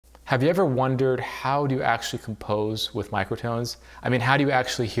Have you ever wondered how do you actually compose with microtones? I mean, how do you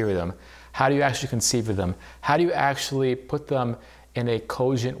actually hear them? How do you actually conceive of them? How do you actually put them in a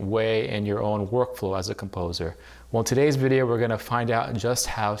cogent way in your own workflow as a composer? Well, in today's video, we're gonna find out just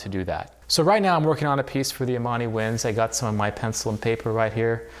how to do that. So right now I'm working on a piece for the D.M.A Winds. I got some of my pencil and paper right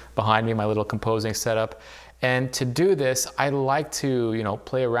here behind me, my little composing setup. And to do this, I like to,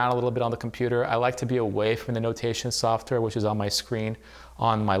 play around a little bit on the computer. I like to be away from the notation software, which is on my screen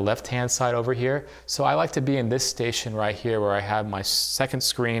on my left-hand side over here. So I like to be in this station right here where I have my second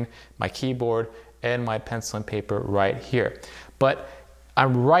screen, my keyboard, and my pencil and paper right here. But I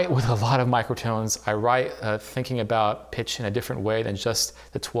write with a lot of microtones. I write thinking about pitch in a different way than just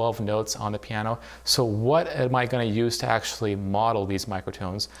the 12 notes on the piano. So what am I going to use to actually model these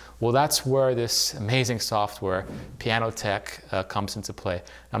microtones? Well, that's where this amazing software, Pianotech, comes into play.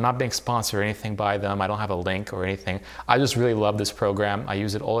 I'm not being sponsored or anything by them. I don't have a link or anything. I just really love this program. I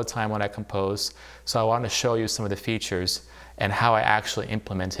use it all the time when I compose. So I want to show you some of the features and how I actually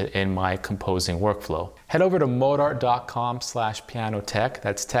implement it in my composing workflow. Head over to mozart.com/pianotech,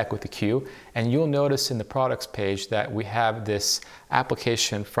 that's tech with a Q, and you'll notice in the products page that we have this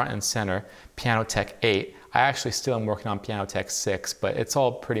application front and center, Pianotech 8. I actually still am working on Pianotech 6, but it's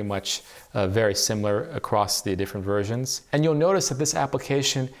all pretty much very similar across the different versions. And you'll notice that this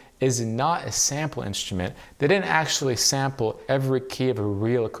application is not a sample instrument. They didn't actually sample every key of a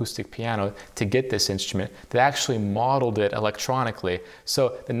real acoustic piano to get this instrument. They actually modeled it electronically.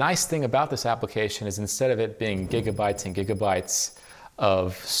 So the nice thing about this application is instead of it being gigabytes and gigabytes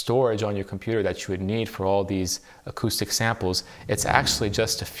of storage on your computer that you would need for all these acoustic samples, it's actually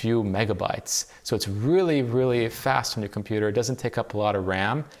just a few megabytes. So it's really, really fast on your computer. It doesn't take up a lot of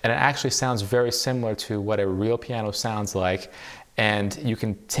RAM, and it actually sounds very similar to what a real piano sounds like. And you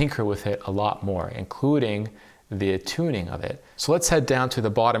can tinker with it a lot more, including the tuning of it. So let's head down to the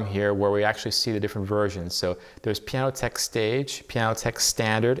bottom here where we actually see the different versions. So there's Pianotech Stage, Pianotech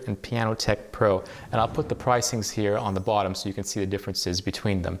Standard, and Pianotech Pro. And I'll put the pricings here on the bottom so you can see the differences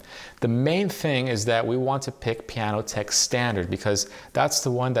between them. The main thing is that we want to pick Pianotech Standard because that's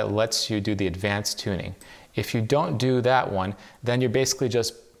the one that lets you do the advanced tuning. If you don't do that one, then you're basically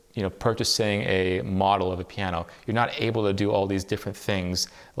just purchasing a model of a piano. You're not able to do all these different things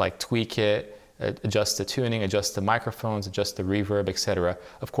like tweak it, adjust the tuning, adjust the microphones, adjust the reverb, etc.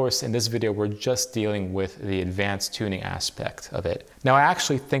 Of course, in this video, we're just dealing with the advanced tuning aspect of it. Now, I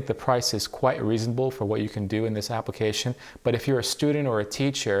actually think the price is quite reasonable for what you can do in this application, but if you're a student or a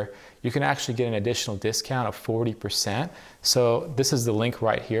teacher, you can actually get an additional discount of 40%. So this is the link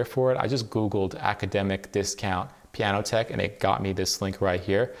right here for it. I just Googled academic discount Pianotech and it got me this link right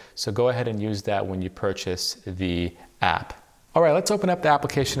here. So go ahead and use that when you purchase the app. All right, let's open up the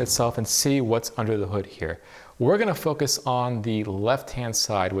application itself and see what's under the hood here. We're going to focus on the left-hand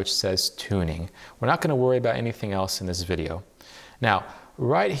side, which says tuning. We're not going to worry about anything else in this video. Now,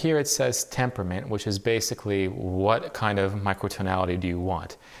 right here it says temperament, which is basically what kind of microtonality do you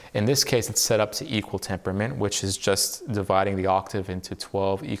want. In this case, it's set up to equal temperament, which is just dividing the octave into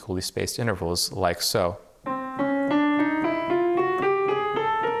 12 equally spaced intervals, like so.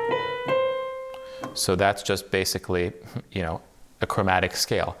 So that's just basically, a chromatic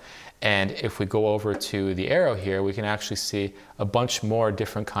scale. And if we go over to the arrow here, we can actually see a bunch more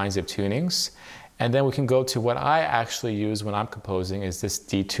different kinds of tunings. And then we can go to what I actually use when I'm composing is this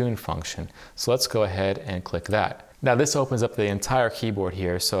detune function. So let's go ahead and click that. Now this opens up the entire keyboard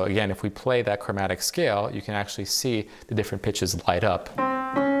here. So again, if we play that chromatic scale, you can actually see the different pitches light up.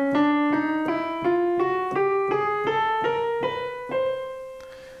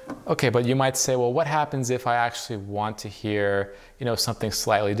 Okay, but you might say, well, what happens if I actually want to hear, something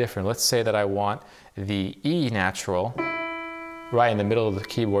slightly different? Let's say that I want the E natural right in the middle of the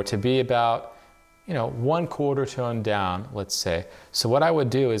keyboard to be about, 1/4 tone down, let's say. So what I would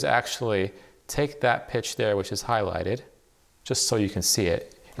do is actually take that pitch there, which is highlighted, just so you can see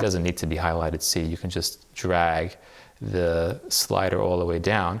it. It doesn't need to be highlighted C. You can just drag the slider all the way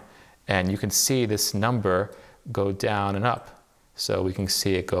down, and you can see this number go down and up. So we can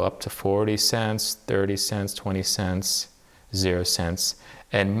see it go up to 40 cents, 30 cents, 20 cents, 0 cents.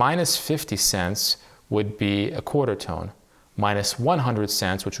 And minus 50 cents would be a quarter tone. Minus 100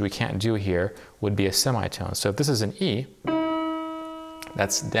 cents, which we can't do here, would be a semitone. So if this is an E,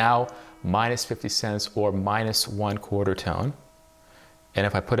 that's now minus 50 cents or minus 1/4 tone. And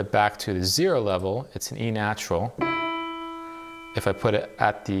if I put it back to the 0 level, it's an E natural. If I put it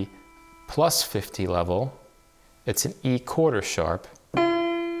at the plus 50 level, it's an E quarter sharp,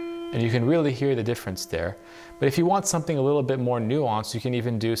 and you can really hear the difference there. But if you want something a little bit more nuanced, you can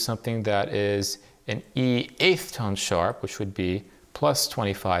even do something that is an E eighth tone sharp, which would be plus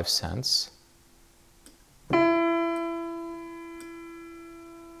 25 cents.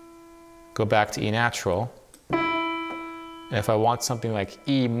 Go back to E natural. And if I want something like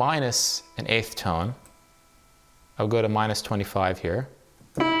E minus an eighth tone, I'll go to minus 25 here.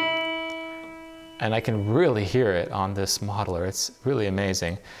 And I can really hear it on this modeler. It's really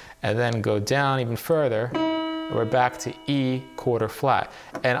amazing. And then go down even further, and we're back to E quarter flat.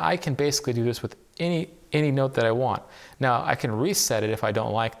 And I can basically do this with any note that I want. Now, I can reset it if I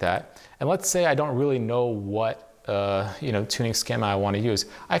don't like that. And let's say I don't really know what tuning schema I want to use.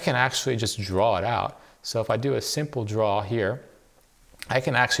 I can actually just draw it out. So if I do a simple draw here, I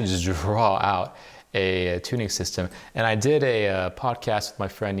can actually just draw out a tuning system. And I did a podcast with my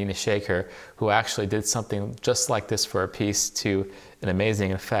friend Nina Shaker, who actually did something just like this for a piece to an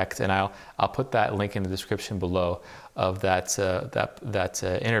amazing effect. And I'll put that link in the description below of that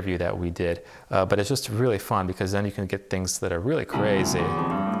interview that we did. But it's just really fun because then you can get things that are really crazy.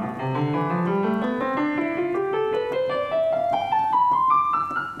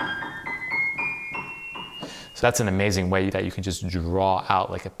 So that's an amazing way that you can just draw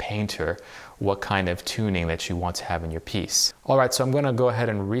out like a painter what kind of tuning that you want to have in your piece. All right, so I'm going to go ahead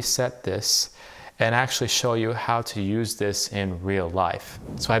and reset this and actually show you how to use this in real life.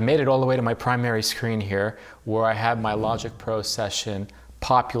 So I've made it all the way to my primary screen here where I have my Logic Pro session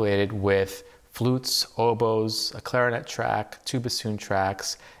populated with flutes, oboes, a clarinet track, 2 bassoon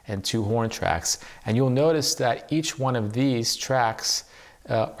tracks, and 2 horn tracks. And you'll notice that each one of these tracks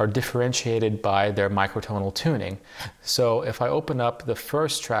are differentiated by their microtonal tuning. So if I open up the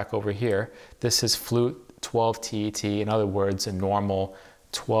first track over here, this is flute 12 TET, in other words, a normal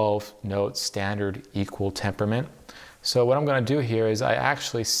 12 note standard equal temperament. So what I'm going to do here is I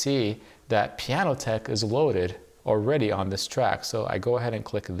actually see that Piano Tech is loaded already on this track. So I go ahead and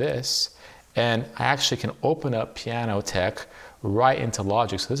click this, and I actually can open up Piano Tech right into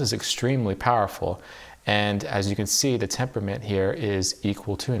Logic. So this is extremely powerful. And as you can see, the temperament here is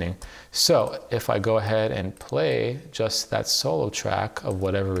equal tuning. So if I go ahead and play just that solo track of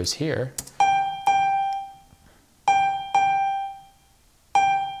whatever is here,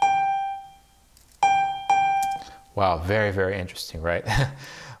 wow, very, very interesting, right?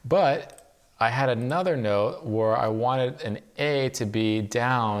 But I had another note where I wanted an A to be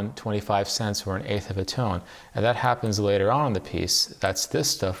down 25 cents or an eighth of a tone. And that happens later on in the piece. That's this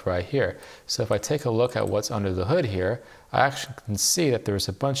stuff right here. So if I take a look at what's under the hood here, I actually can see that there's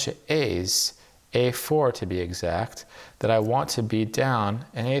a bunch of A's, A4 to be exact, that I want to be down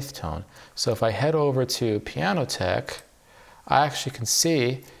an eighth tone. So if I head over to Piano Tech, I actually can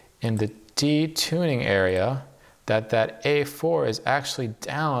see in the D tuning area that that A4 is actually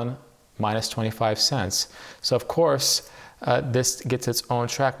down minus 25 cents. So of course, this gets its own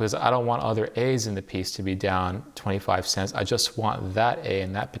track because I don't want other A's in the piece to be down 25 cents. I just want that A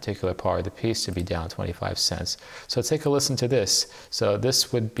in that particular part of the piece to be down 25 cents. So take a listen to this. So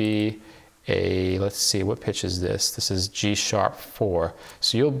this would be a, let's see, what pitch is this? This is G sharp 4.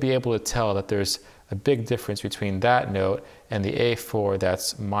 So you'll be able to tell that there's a big difference between that note and the A4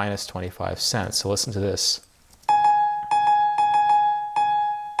 that's minus 25 cents. So listen to this.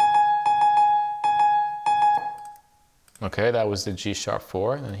 Okay, that was the G sharp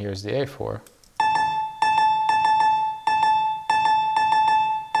 4, and then here's the A4.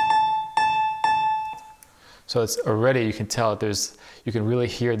 So it's already, you can tell that you can really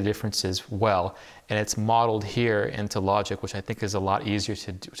hear the differences well, and it's modeled here into Logic, which I think is a lot easier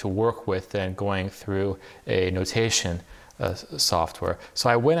to work with than going through a notation software. So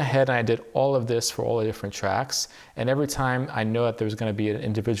I went ahead and I did all of this for all the different tracks, and every time I know that there's going to be an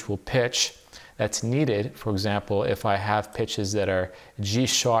individual pitch that's needed, for example, if I have pitches that are G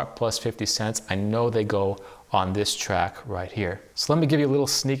sharp plus 50 cents, I know they go on this track right here. So let me give you a little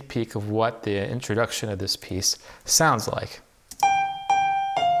sneak peek of what the introduction of this piece sounds like.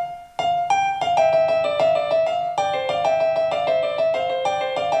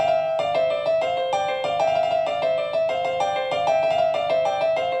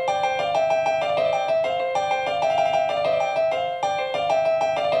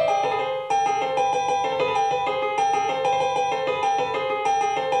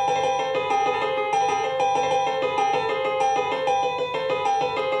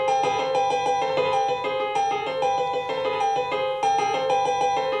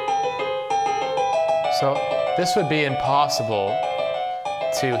 So this would be impossible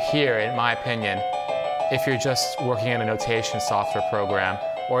to hear, in my opinion, if you're just working in a notation software program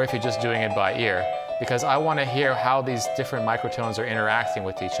or if you're just doing it by ear, because I want to hear how these different microtones are interacting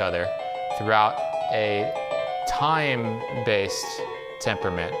with each other throughout a time-based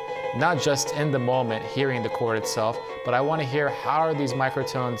temperament. not just in the moment hearing the chord itself, but I want to hear how are these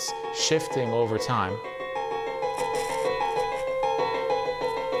microtones shifting over time.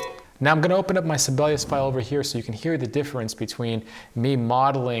 Now I'm going to open up my Sibelius file over here so you can hear the difference between me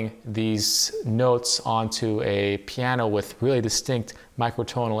modeling these notes onto a piano with really distinct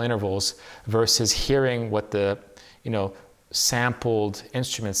microtonal intervals versus hearing what the, sampled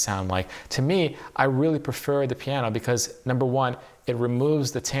instruments sound like. To me, I really prefer the piano because, number one, it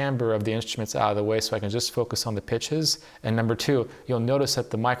removes the timbre of the instruments out of the way so I can just focus on the pitches. And number two, you'll notice that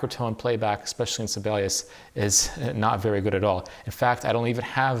the microtone playback, especially in Sibelius, is not very good at all. In fact, I don't even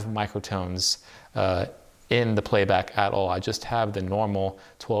have microtones in the playback at all. I just have the normal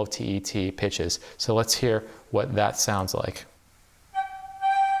 12 TET pitches. So let's hear what that sounds like.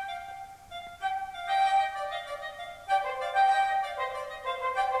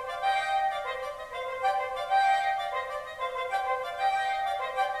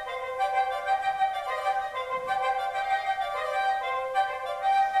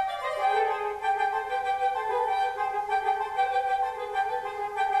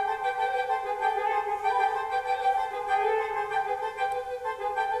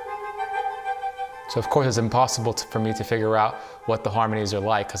 So of course it's impossible for me to figure out what the harmonies are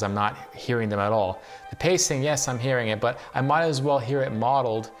like because I'm not hearing them at all. The pacing, yes, I'm hearing it, but I might as well hear it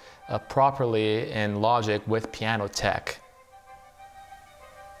modeled properly in Logic with Piano Tech.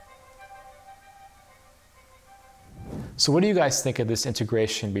 So what do you guys think of this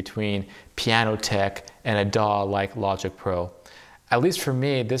integration between Piano Tech and a DAW like Logic Pro? At least for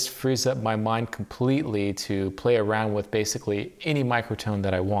me, this frees up my mind completely to play around with basically any microtone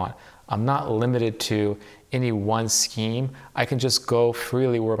that I want. I'm not limited to any one scheme. I can just go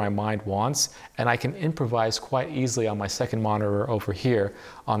freely where my mind wants, and I can improvise quite easily on my second monitor over here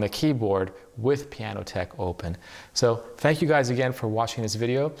on the keyboard with Piano Tech open. So thank you guys again for watching this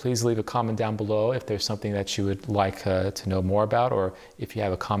video. Please leave a comment down below if there's something that you would like to know more about, or if you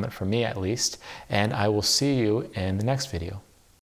have a comment for me at least. And I will see you in the next video.